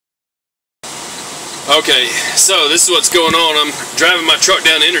Okay, so this is what's going on. I'm driving my truck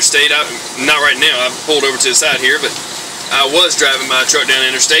down the interstate. Not right now, I've pulled over to the side here, but I was driving my truck down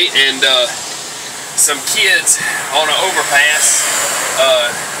the interstate, and some kids on an overpass,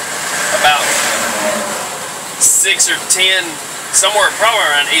 about 6 or 10, somewhere probably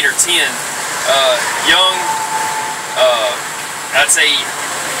around 8 or 10, young, I'd say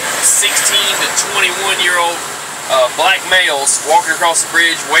 16 to 21-year-old black males walking across the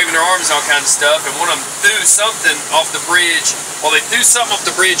bridge, waving their arms and all kinds of stuff, and one of them threw something off the bridge. Well, they threw something off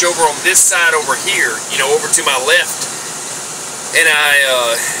the bridge over on this side over here, you know, over to my left. And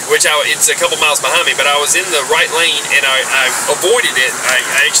it's a couple miles behind me, but I was in the right lane and I avoided it.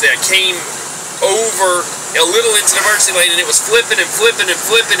 I came over a little into the emergency lane, and it was flipping and flipping and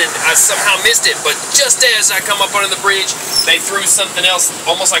flipping, and I somehow missed it. But just as I come up under the bridge, they threw something else,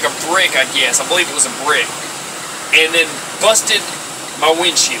 almost like a brick, I guess. I believe it was a brick. And then busted my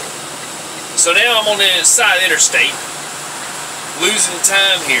windshield. So now I'm on the side of the interstate, losing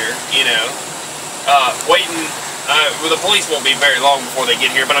time here, you know, waiting. Well, the police won't be very long before they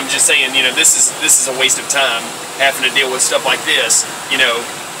get here, but I'm just saying, you know, this is a waste of time having to deal with stuff like this. You know,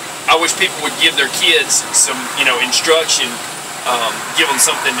 I wish people would give their kids some, you know, instruction, give them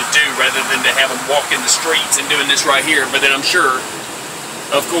something to do rather than to have them walk in the streets and doing this right here. But then I'm sure,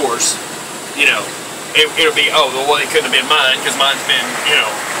 of course, you know, it'll be, oh, well, it couldn't have been mine because mine's been, you know,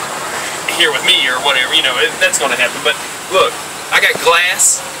 here with me or whatever, you know, that's going to happen. But look, I got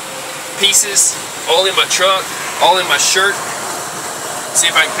glass pieces all in my truck, all in my shirt. See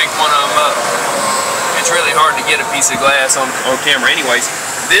if I can pick one of them up. It's really hard to get a piece of glass on camera anyways.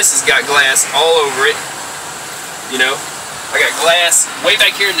 This has got glass all over it, you know. I got glass way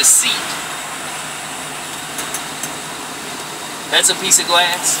back here in the seat. That's a piece of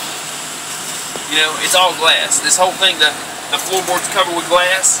glass. You know, it's all glass. This whole thing, the floorboard's covered with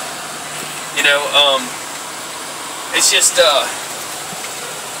glass. You know, it's just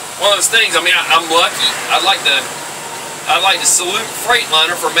one of those things. I mean, I'm lucky. I'd like to salute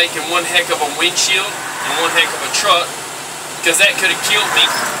Freightliner for making one heck of a windshield and one heck of a truck, because that could have killed me.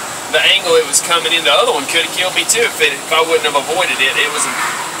 The angle it was coming in, the other one could have killed me too if I wouldn't have avoided it. It was a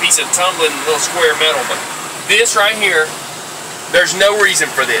piece of tumbling little square metal. But this right here, there's no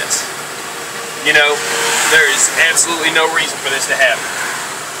reason for this. You know, there is absolutely no reason for this to happen.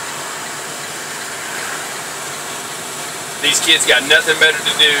 These kids got nothing better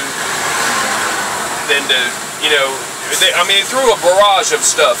to do than to, you know, I mean, through a barrage of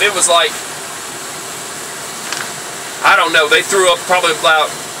stuff. It was like, I don't know, they threw up probably about,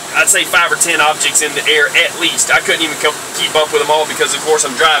 I'd say 5 or 10 objects in the air at least. I couldn't even keep up with them all because, of course,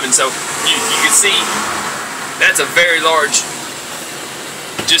 I'm driving. So you can see that's a very large,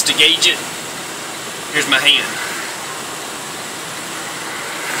 just to gauge it. Here's my hand.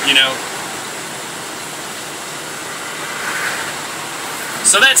 You know?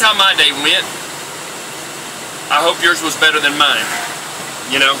 So that's how my day went. I hope yours was better than mine.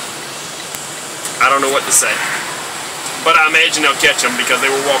 You know? I don't know what to say. But I imagine they'll catch them because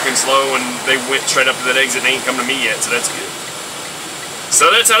they were walking slow and they went straight up to that exit and they ain't come to me yet, so that's good. So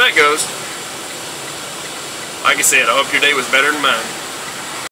that's how that goes. Like I said, I hope your day was better than mine.